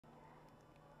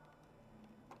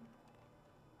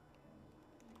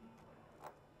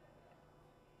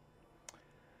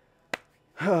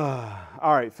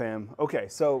All right, fam. Okay,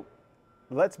 so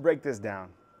let's break this down.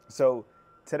 So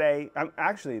today, I'm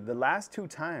actually the last two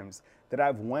times that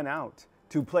I've went out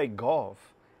to play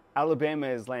golf, Alabama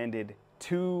has landed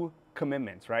two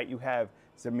commitments, right? You have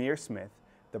Zamir Smith,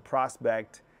 the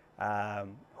prospect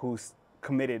who's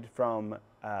committed from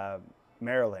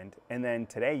Maryland, and then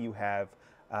today you have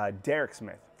Derek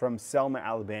Smith from Selma,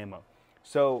 Alabama.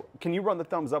 So can you run the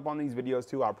thumbs up on these videos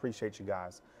too? I appreciate you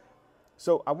guys.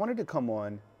 So I wanted to come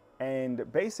on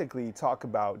and basically talk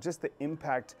about just the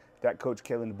impact that Coach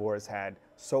Kalen Deboer has had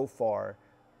so far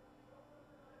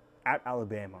at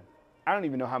Alabama. I don't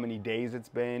even know how many days it's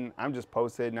been. I'm just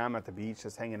posted, now I'm at the beach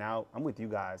just hanging out. I'm with you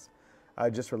guys,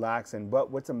 just relaxing. But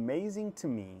what's amazing to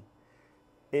me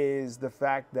is the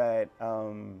fact that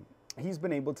he's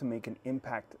been able to make an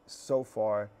impact so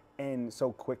far and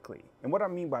so quickly. And what I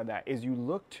mean by that is you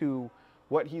look to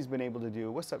what he's been able to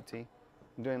do. What's up, T?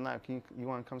 I'm doing live. You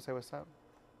want to come say what's up?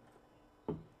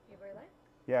 You were live?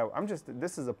 Yeah,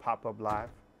 this is a pop-up live.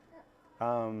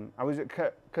 I was,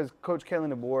 because Coach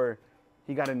Kalen Deboer,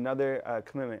 he got another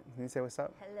commitment. Can you say what's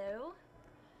up? Hello?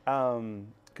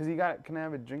 Because can I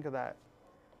have a drink of that?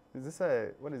 Is this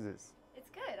what is this?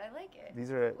 It's good. I like it.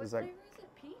 These are, What it's flavor like, is it?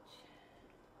 Peach?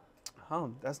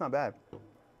 oh, that's not bad.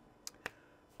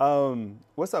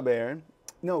 What's up, Aaron?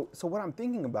 No, so what I'm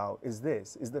thinking about is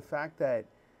the fact that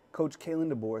Coach Kalen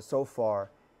Deboer so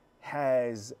far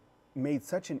has made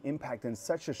such an impact in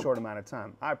such a short amount of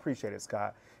time. I appreciate it,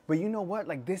 Scott. But you know what?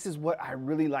 Like, this is what I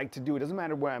really like to do. It doesn't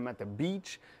matter where I'm at the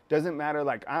beach. Doesn't matter.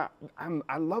 Like, I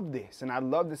love this, and I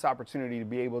love this opportunity to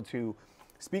be able to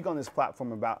speak on this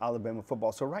platform about Alabama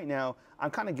football. So right now, I'm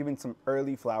kind of giving some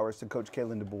early flowers to Coach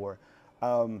Kalen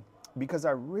Deboer because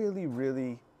I really,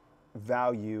 really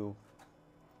value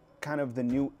kind of the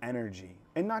new energy.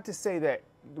 And not to say that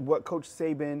what Coach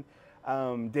Saban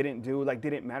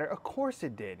didn't matter. Of course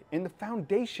it did. And the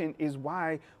foundation is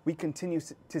why we continue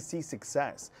to see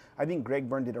success. I think Greg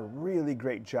Byrne did a really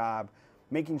great job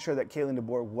making sure that Kalen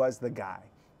Deboer was the guy.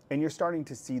 And you're starting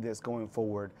to see this going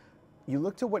forward. You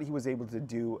look to what he was able to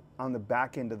do on the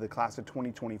back end of the class of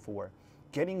 2024,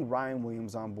 getting Ryan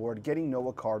Williams on board, getting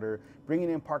Noah Carter, bringing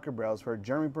in Parker Brailsford,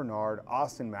 Jeremy Bernard,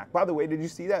 Austin Mack. By the way, did you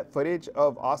see that footage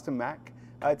of Austin Mack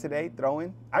today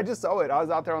throwing? I just saw it. I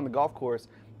was out there on the golf course.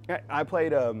 I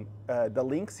played the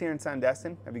Links here in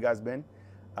Sandestin. Have you guys been?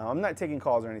 I'm not taking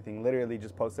calls or anything. Literally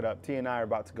just posted up. T and I are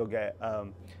about to go get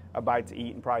a bite to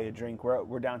eat and probably a drink.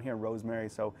 We're down here in Rosemary.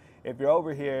 So if you're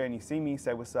over here and you see me,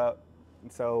 say what's up.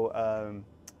 So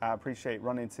I appreciate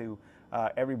running into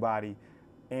everybody.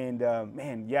 And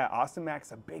man, yeah, Austin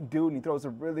Mack's a big dude and he throws a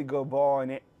really good ball,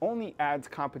 and it only adds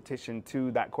competition to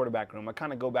that quarterback room. I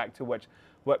kind of go back to what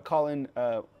Coach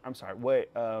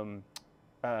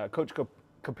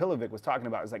Kapilovic was talking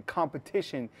about. Is like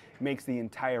competition makes the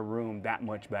entire room that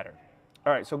much better.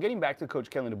 All right, so getting back to Coach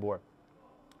Kalen Deboer.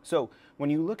 So when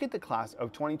you look at the class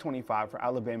of 2025 for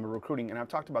Alabama recruiting, and I've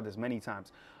talked about this many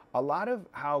times, a lot of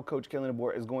how Coach Kalen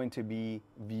Deboer is going to be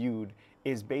viewed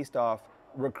is based off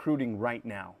recruiting right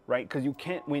now, right? Because you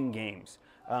can't win games.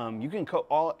 You can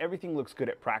everything looks good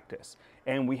at practice,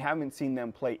 and we haven't seen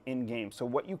them play in game. So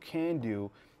what you can do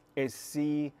is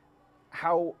see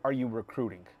how are you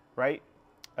recruiting, right?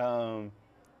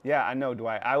 Yeah, I know,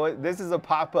 Dwight. This is a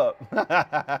pop-up.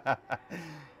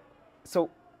 So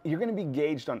you're going to be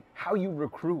gauged on how you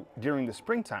recruit during the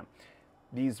springtime.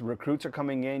 These recruits are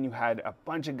coming in. You had a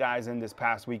bunch of guys in this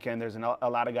past weekend. There's a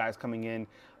lot of guys coming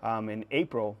in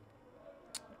April.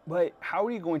 But how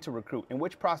are you going to recruit? And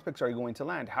which prospects are you going to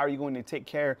land? How are you going to take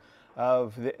care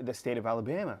of the state of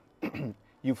Alabama?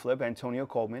 You flip Antonio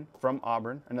Coleman from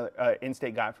Auburn, another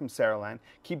in-state guy from Saraland,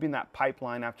 keeping that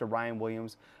pipeline after Ryan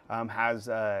Williams has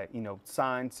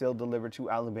signed, sealed, delivered to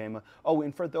Alabama. Oh,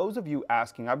 and for those of you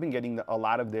asking, I've been getting a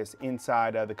lot of this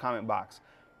inside the comment box.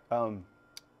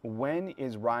 When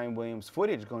is Ryan Williams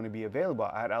footage going to be available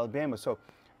at Alabama? So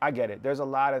I get it. There's a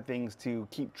lot of things to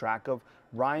keep track of.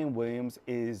 Ryan Williams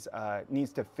needs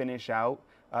to finish out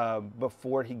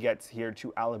before he gets here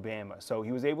to Alabama. So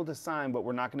he was able to sign, but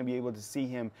we're not going to be able to see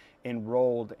him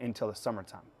enrolled until the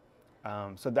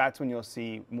summertime. So that's when you'll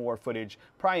see more footage.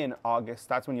 Probably in August,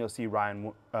 that's when you'll see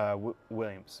Ryan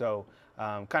Williams. So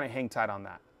kind of hang tight on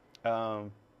that.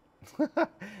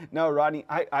 No, Rodney,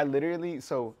 I literally,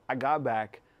 so I got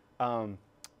back,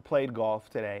 played golf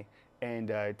today,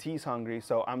 and T's hungry,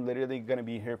 so I'm literally going to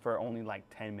be here for only like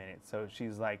 10 minutes. So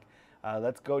she's like,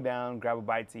 let's go down, grab a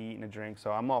bite to eat and a drink. So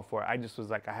I'm all for it. I just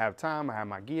was like, I have time, I have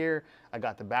my gear, I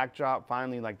got the backdrop.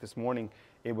 Finally, like this morning,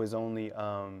 it was only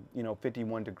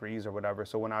 51 degrees or whatever.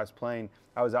 So when I was playing,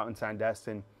 I was out in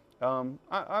Sandestin,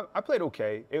 I played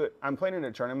okay. I'm playing in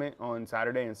a tournament on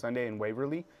Saturday and Sunday in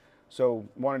Waverly, so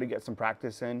wanted to get some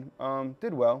practice in.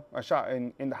 Did well. I shot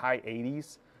in the high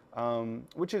 80s,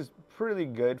 which is pretty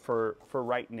good for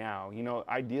right now. You know,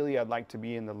 ideally I'd like to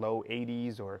be in the low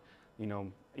 80s, or, you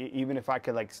know, even if I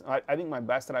could, like, I think my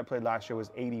best that I played last year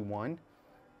was 81.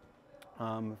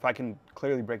 If I can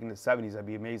clearly break into the 70s, that'd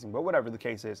be amazing. But whatever the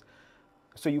case is.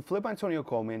 So you flip Antonio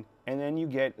Coleman, and then you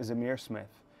get Zamir Smith.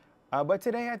 But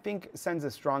today, I think, sends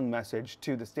a strong message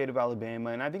to the state of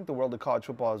Alabama, and I think the world of college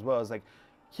football as well, is like,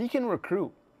 he can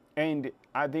recruit. And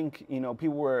I think, you know,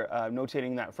 people were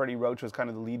notating that Freddie Roach was kind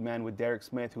of the lead man with Derek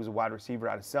Smith, who's a wide receiver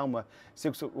out of Selma,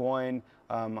 6'1",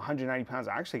 190 pounds.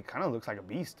 Actually kind of looks like a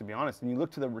beast, to be honest. And you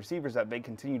look to the receivers that they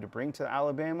continue to bring to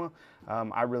Alabama,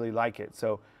 I really like it.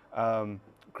 So,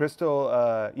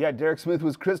 Derek Smith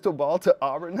was crystal ball to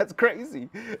Auburn. That's crazy.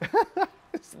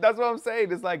 That's what I'm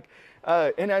saying. It's like,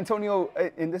 and Antonio,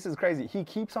 and this is crazy, he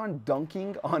keeps on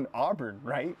dunking on Auburn,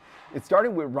 right? It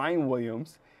started with Ryan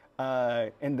Williams,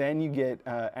 and then you get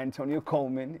Antonio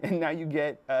Coleman, and now you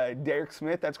get Derek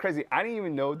Smith. That's crazy. I didn't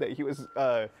even know that he was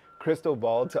crystal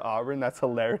ball to Auburn. That's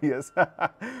hilarious.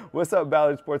 What's up,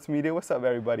 Ballard Sports Media? What's up,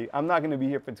 everybody? I'm not going to be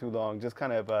here for too long, just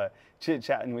kind of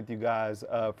chit-chatting with you guys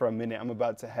for a minute. I'm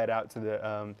about to head out to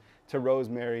the to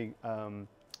Rosemary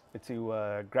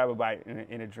to grab a bite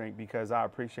and a drink, because I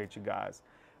appreciate you guys.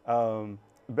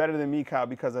 Better than me, Kyle,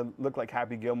 because I look like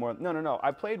Happy Gilmore. No.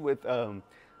 I played with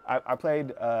I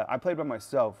played by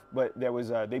myself, but there was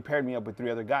they paired me up with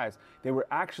 3 other guys. They were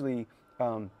actually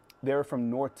they were from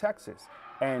North Texas,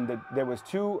 and there was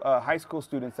 2 high school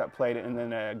students that played, and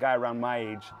then a guy around my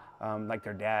age, like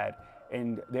their dad.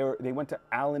 And they went to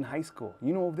Allen High School.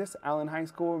 You know of this, Allen High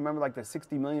School? Remember, like, the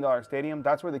 $60 million stadium?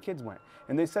 That's where the kids went.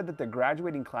 And they said that the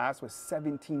graduating class was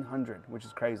 1,700, which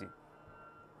is crazy.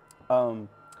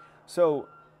 So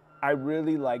I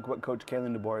really like what Coach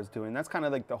Kalen Deboer is doing. That's kind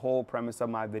of like the whole premise of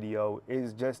my video,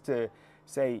 is just to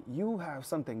say, you have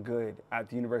something good at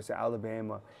the University of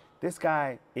Alabama. This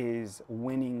guy is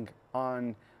winning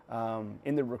on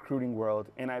in the recruiting world,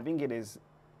 and I think it is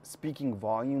speaking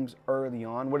volumes early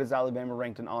on. What is Alabama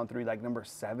ranked in On3, like number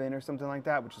 7 or something like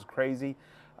that, which is crazy.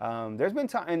 There's been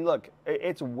time, and look,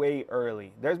 it's way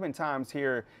early. There's been times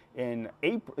here in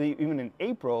April, even in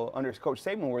April, under Coach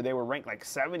Saban, where they were ranked like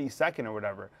 72nd or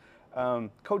whatever.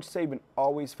 Coach Saban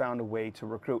always found a way to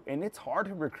recruit, and it's hard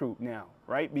to recruit now,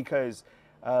 right? Because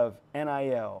of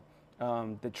NIL,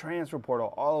 the transfer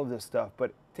portal, all of this stuff.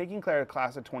 But taking Claire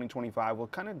class of 2025 will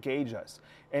kind of gauge us.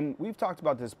 And we've talked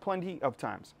about this plenty of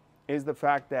times, is the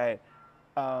fact that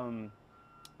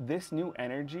this new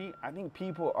energy, I think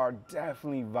people are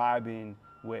definitely vibing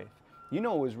with. You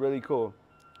know, it was really cool.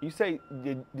 You say,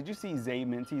 did you see Zay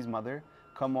Minty's mother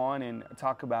come on and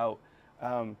talk about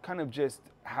kind of just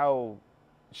how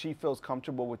she feels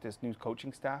comfortable with this new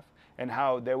coaching staff, and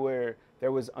how there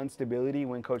was instability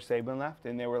when Coach Saban left,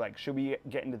 and they were like, should we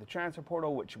get into the transfer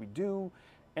portal? What should we do?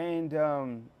 And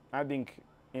I think,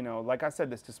 you know, like I said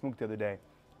this to Smook the other day,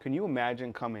 can you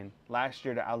imagine coming last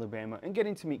year to Alabama and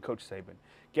getting to meet Coach Saban,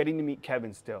 getting to meet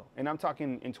Kevin Still? And I'm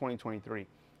talking in 2023.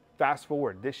 Fast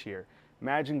forward this year,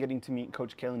 imagine getting to meet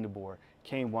Coach Kalen Deboer,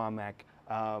 Kane Womack,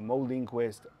 Mo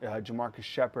Lindquist, Jamarcus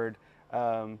Shepard,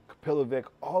 Kapilovic,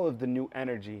 all of the new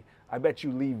energy. I bet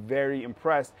you leave very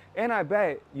impressed, and I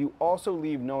bet you also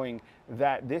leave knowing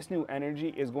that this new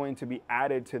energy is going to be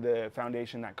added to the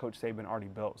foundation that Coach Saban already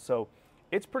built. So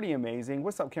it's pretty amazing.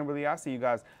 What's up, Kimberly? I see you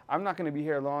guys. I'm not going to be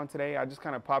here long today. I just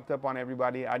kind of popped up on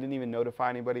everybody. I didn't even notify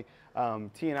anybody.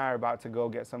 T and I are about to go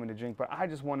get something to drink, but I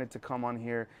just wanted to come on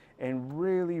here and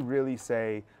really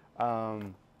say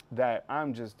that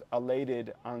I'm just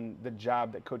elated on the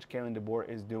job that Coach Kalen Deboer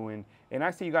is doing. And I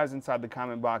see you guys inside the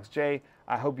comment box. Jay,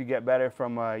 I hope you get better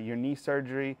from your knee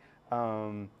surgery.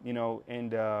 You know,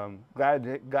 and glad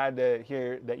to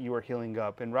hear that you are healing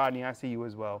up. And Rodney, I see you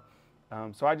as well.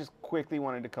 So I just quickly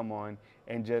wanted to come on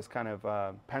and just kind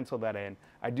of pencil that in.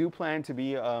 I do plan to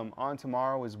be on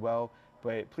tomorrow as well,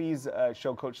 but please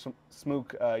show Coach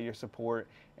Smook your support,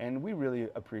 and we really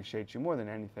appreciate you more than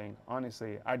anything.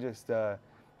 Honestly,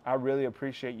 I really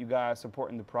appreciate you guys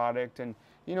supporting the product and,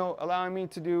 you know, allowing me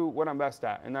to do what I'm best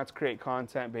at, and that's create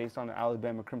content based on the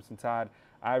Alabama Crimson Tide.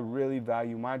 I really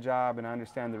value my job, and I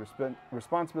understand the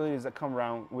responsibilities that come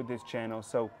around with this channel.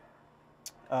 So,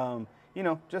 you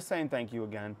know, just saying thank you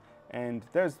again. And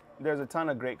there's a ton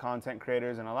of great content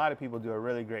creators, and a lot of people do a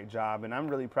really great job, and I'm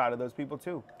really proud of those people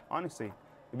too, honestly,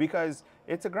 because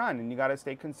it's a grind, and you got to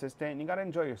stay consistent, and you got to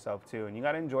enjoy yourself too, and you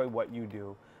got to enjoy what you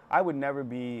do. I would never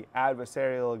be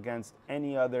adversarial against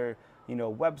any other,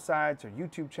 websites or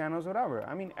YouTube channels, whatever.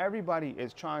 I mean, everybody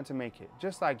is trying to make it,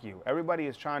 just like you. Everybody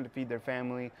is trying to feed their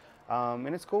family,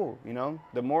 and it's cool,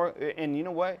 The more, and you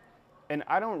know what? And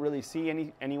I don't really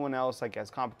see anyone else like as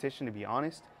competition, to be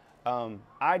honest.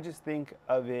 I just think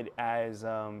of it as,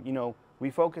 we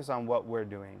focus on what we're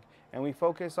doing, and we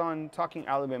focus on talking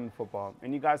Alabama football.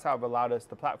 And you guys have allowed us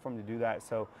the platform to do that.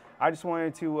 So I just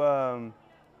wanted to,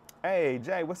 hey,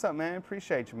 Jay, what's up, man?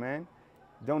 Appreciate you, man.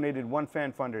 Donated one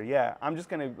fan funder. Yeah, I'm just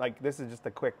gonna this is just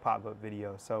a quick pop-up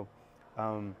video. So,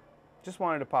 just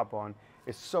wanted to pop on.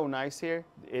 It's so nice here.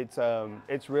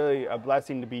 It's really a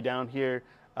blessing to be down here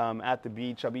at the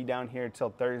beach. I'll be down here till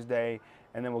Thursday,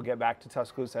 and then we'll get back to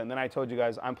Tuscaloosa. And then I told you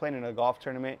guys I'm playing in a golf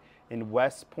tournament in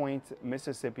West Point,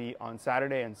 Mississippi on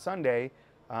Saturday and Sunday,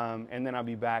 and then I'll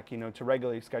be back, to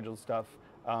regularly scheduled stuff.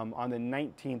 On the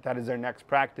 19th, that is their next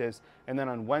practice. And then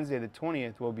on Wednesday, the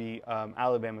 20th, will be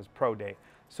Alabama's pro day.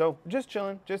 So just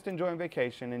chilling, just enjoying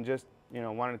vacation, and just,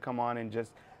 wanted to come on and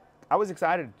just, I was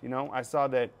excited, I saw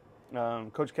that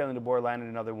Coach Kalen Deboer landed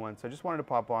another one. So I just wanted to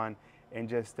pop on and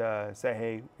just say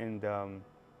hey and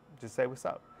just say what's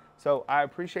up. So I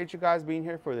appreciate you guys being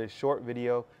here for this short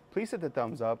video. Please hit the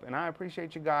thumbs up, and I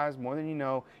appreciate you guys more than you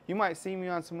know. You might see me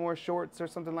on some more shorts or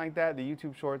something like that, the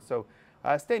YouTube shorts. So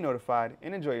stay notified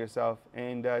and enjoy yourself,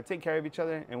 and take care of each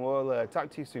other, and we'll talk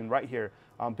to you soon right here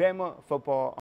on Bama Football.